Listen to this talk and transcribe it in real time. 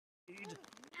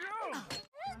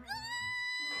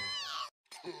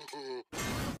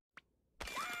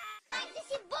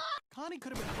Connie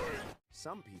could have been hurt.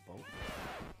 Some people.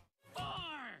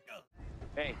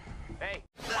 Hey, hey!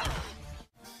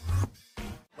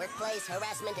 Workplace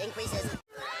harassment increases.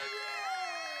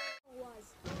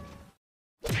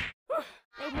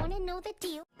 They want to know the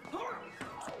deal.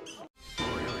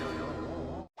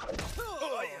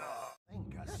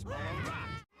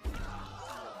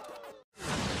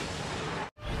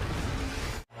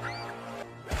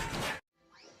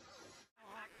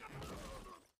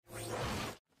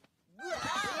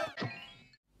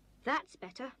 That's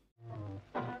better.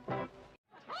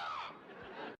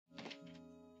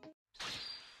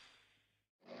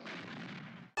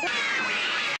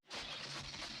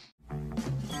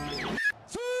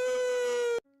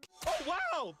 Oh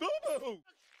wow, boo-boo!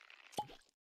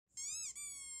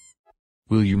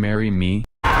 Will you marry me?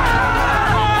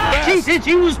 Jesus,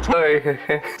 used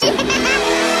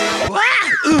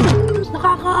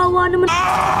Nakakaawa naman.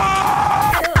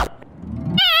 Wow!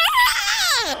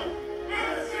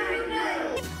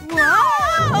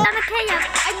 Caeleb,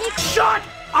 I need. Shut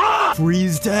up!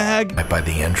 Freeze tag. By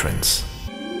the entrance.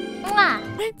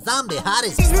 Zombie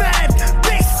hottest. Mad!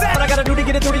 Big set! What I gotta do to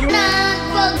get it through to you?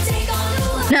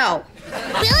 No.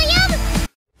 William?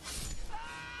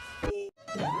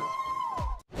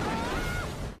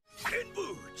 In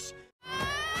boots!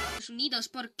 Unidos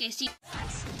porque sí.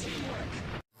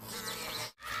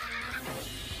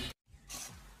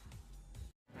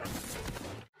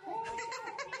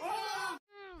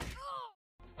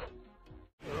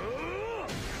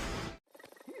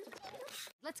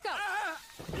 Let's go.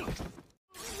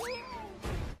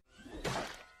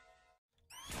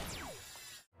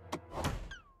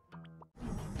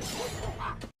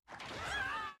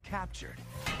 Captured.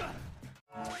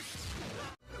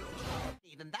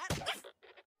 Even that?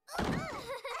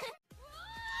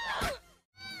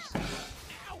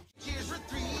 Cheers for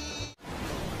three.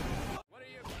 What are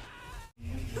you?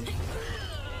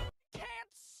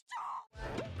 Can't stop.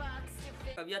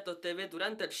 Cambiato TV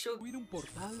durante il show. Un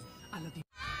portal a la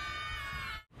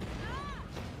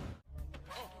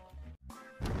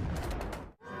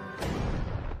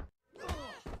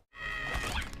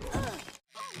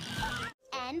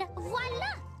And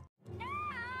voila!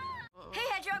 Hey,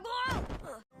 Hedgehog!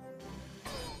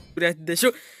 Durante the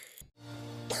show.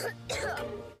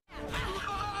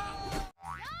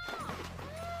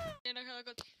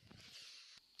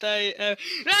 Tay,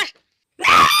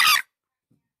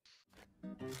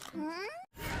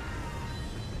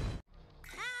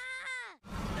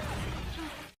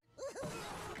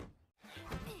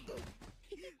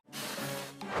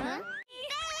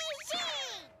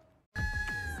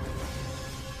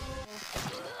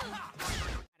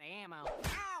 Ammo.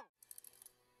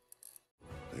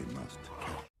 They must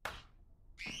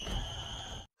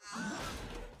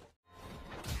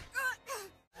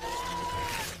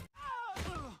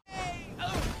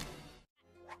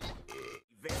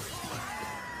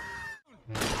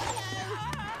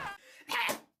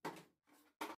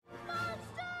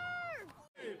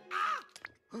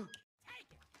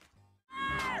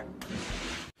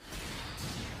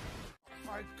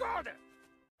I got it!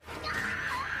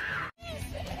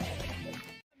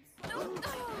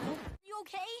 You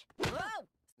okay? Whoa!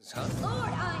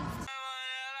 Lord, I'm.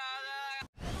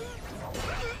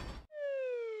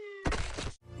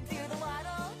 Dear the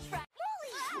waddle track.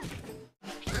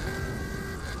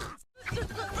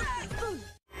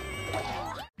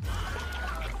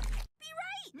 Be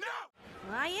right! No!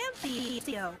 I am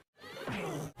Theo.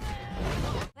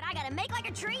 But I gotta make like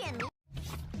a tree and.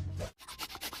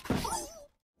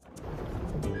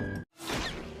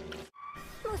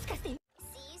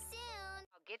 See you soon.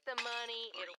 I'll get the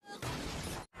money.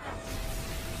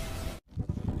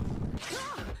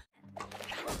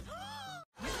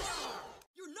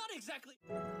 You're not exactly.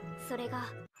 それが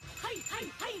Hey,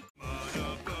 hey, hey!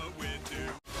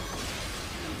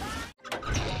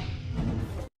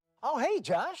 Oh hey,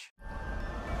 Josh.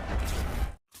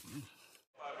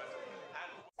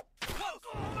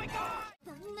 Oh my god!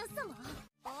 旦那様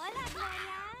Hola,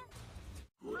 Gloria.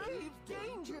 Grave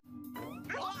danger.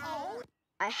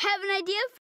 I have an idea